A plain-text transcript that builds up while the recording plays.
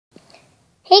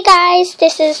Hey guys,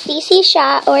 this is DC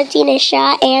Shah or Dina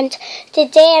Shah, and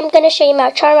today I'm going to show you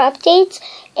my charm updates.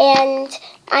 And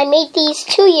I made these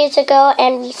 2 years ago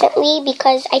and recently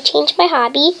because I changed my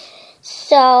hobby.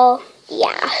 So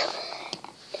yeah,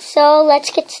 so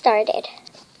let's get started.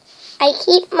 I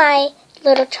keep my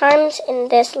little charms in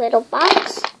this little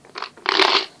box.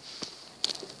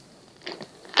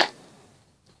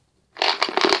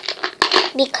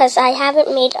 Because I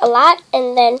haven't made a lot,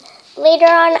 and then later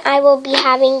on I will be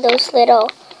having those little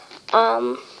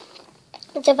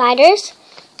dividers.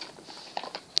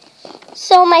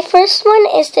 So my first one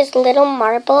is this little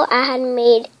marble I had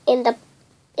made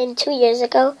in 2 years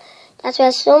ago. That's why it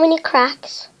has so many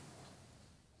cracks,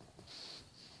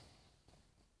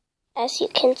 as you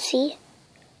can see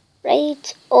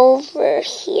right over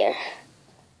here.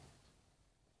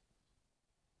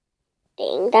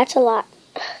 Dang, that's a lot.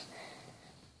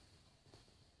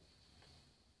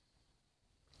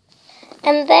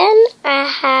 And then I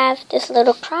have this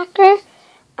little cracker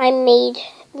I made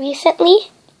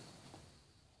recently.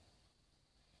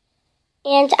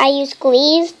 And I use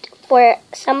glazed for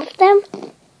some of them.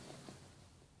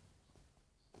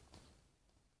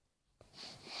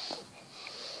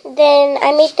 Then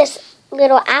I made this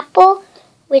little apple,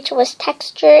 which was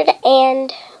textured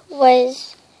and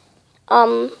was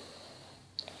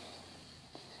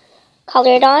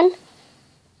colored on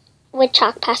with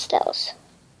chalk pastels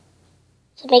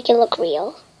to make it look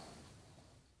real.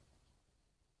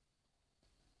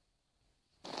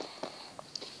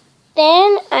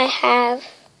 Then I have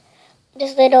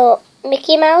this little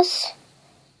Mickey Mouse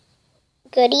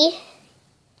goodie,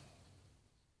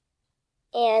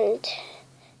 and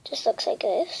just looks like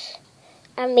this.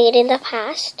 I made in the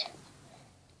past.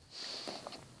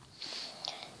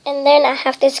 And then I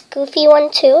have this goofy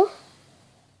one too.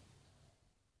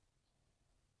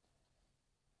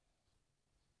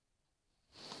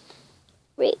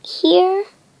 Right here.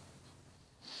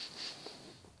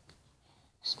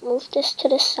 Let's move this to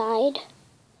the side.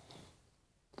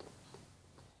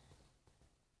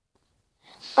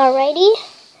 Alrighty.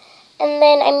 And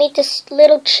then I made this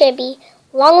little chibi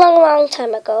long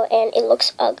time ago, and it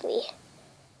looks ugly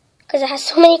because it has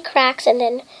so many cracks, and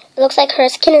then it looks like her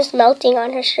skin is melting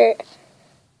on her shirt.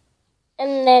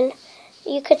 And then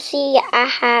you could see I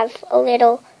have a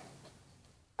little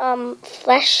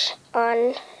flesh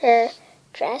on her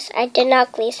dress. I did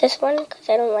not glaze this one because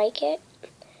I don't like it.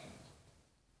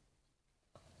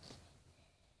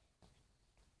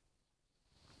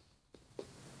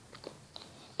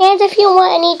 And if you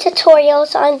want any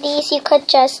tutorials on these, you could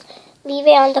just leave it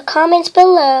on the comments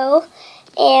below,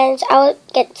 and I'll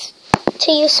get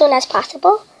to you as soon as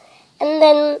possible. And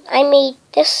then I made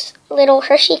this little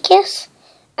Hershey Kiss.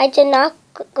 I did not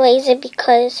glaze it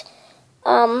because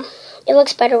it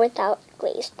looks better without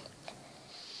glazed.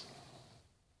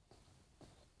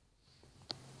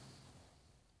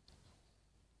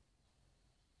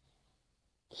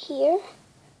 Here.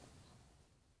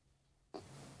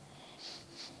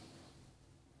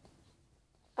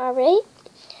 Alright.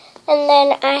 And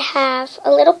then I have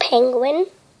a little penguin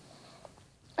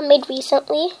I made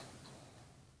recently.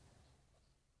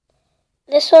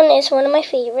 This one is one of my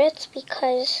favorites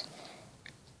because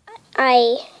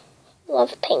I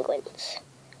love penguins.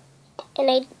 And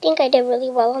I think I did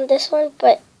really well on this one,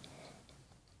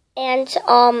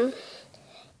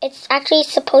 it's actually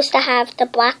supposed to have the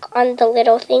black on the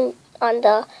little thing on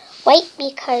the white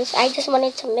because I just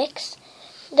wanted to mix.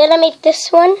 Then I made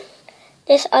this one,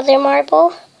 this other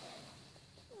marble,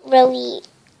 really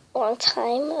long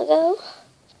time ago.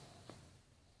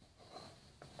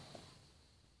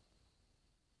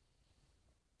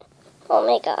 Oh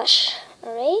my gosh.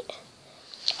 Alright.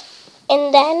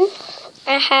 And then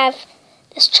I have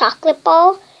this chocolate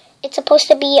ball. It's supposed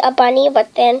to be a bunny,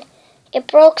 but then it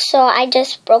broke, so I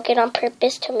just broke it on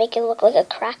purpose to make it look like a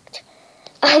cracked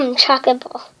chocolate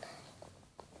ball.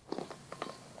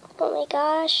 Oh my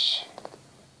gosh.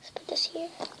 Let's put this here.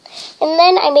 And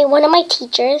then I made one of my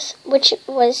teachers, which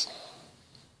was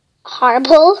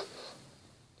horrible.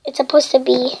 It's supposed to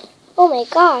be, oh my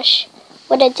gosh,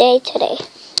 what a day today.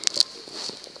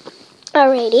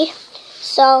 Alrighty,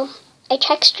 so I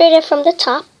textured it from the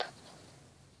top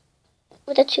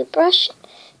with a toothbrush.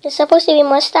 It's supposed to be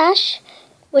mustache,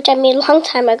 which I made a long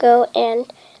time ago,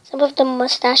 and some of the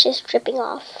mustache is dripping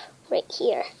off right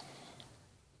here.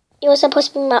 It was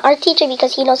supposed to be my art teacher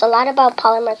because he knows a lot about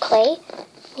polymer clay.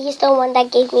 He's the one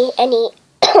that gave me any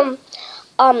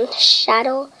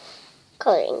shadow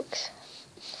colorings.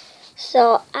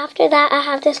 So after that, I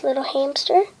have this little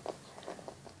hamster.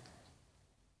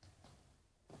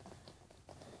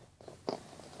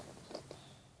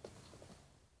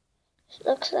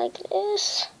 looks like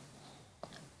this.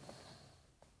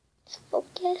 Let's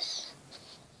focus.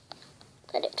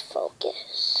 Let it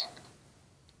focus.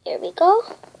 There we go.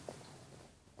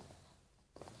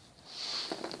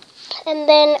 And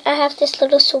then I have this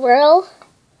little swirl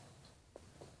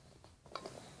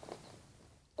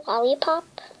lollipop.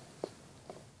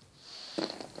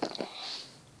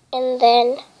 And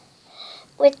then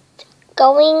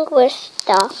going with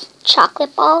the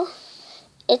chocolate ball,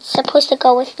 it's supposed to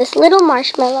go with this little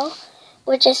marshmallow,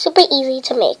 which is super easy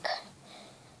to make.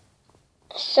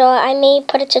 So I may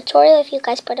put a tutorial if you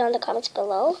guys put it on the comments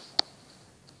below.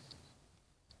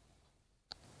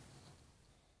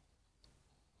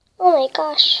 Oh my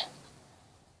gosh.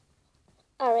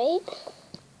 Alright.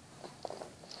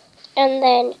 And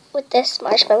then with this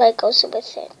marshmallow, it goes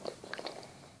with it,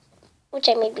 which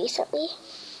I made recently.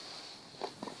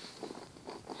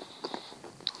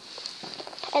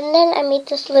 And then I made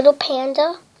this little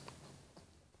panda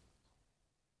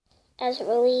as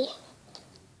really,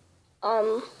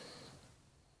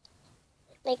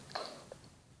 like,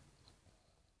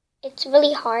 it's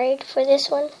really hard for this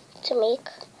one to make.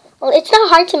 Well, it's not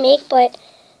hard to make, but,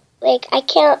 like, I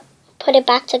can't put it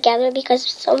back together because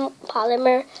some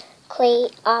polymer clay,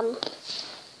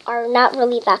 are not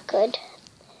really that good.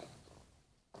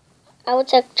 I would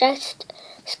suggest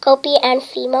Sculpey and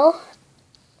Fimo.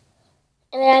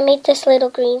 And then I made this little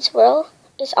green swirl.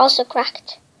 It's also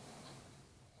cracked.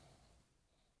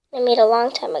 I made a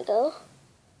long time ago.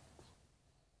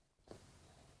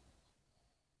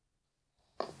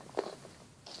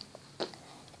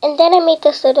 And then I made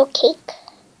this little cake.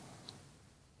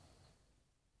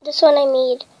 This one I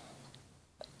made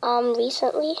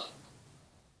recently.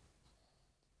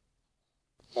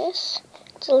 It's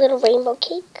a little rainbow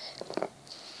cake.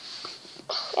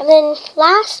 And then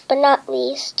last but not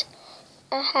least,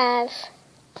 I have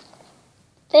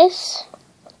this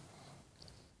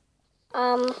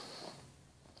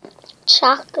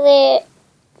chocolate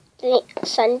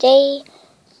sundae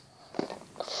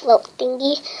float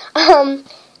thingy.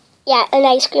 Yeah, an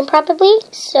ice cream probably.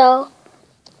 So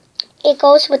it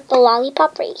goes with the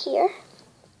lollipop right here.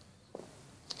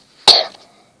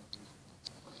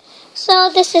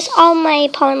 So this is all my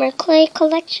polymer clay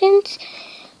collections.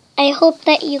 I hope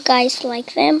that you guys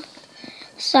like them.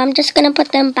 So I'm just going to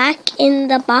put them back in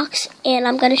the box and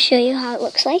I'm going to show you how it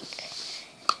looks like.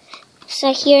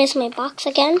 So here is my box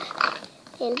again,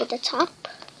 and with the top.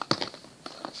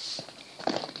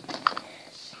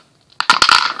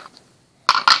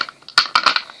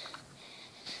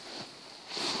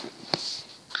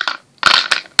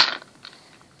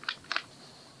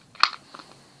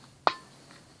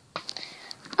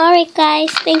 Alright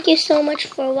guys, thank you so much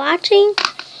for watching,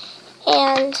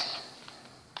 and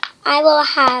I will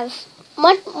have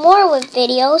much more with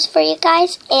videos for you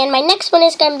guys, and my next one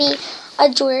is going to be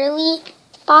a jewelry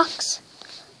box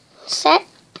set.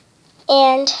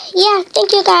 And yeah,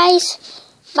 thank you guys.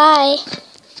 Bye.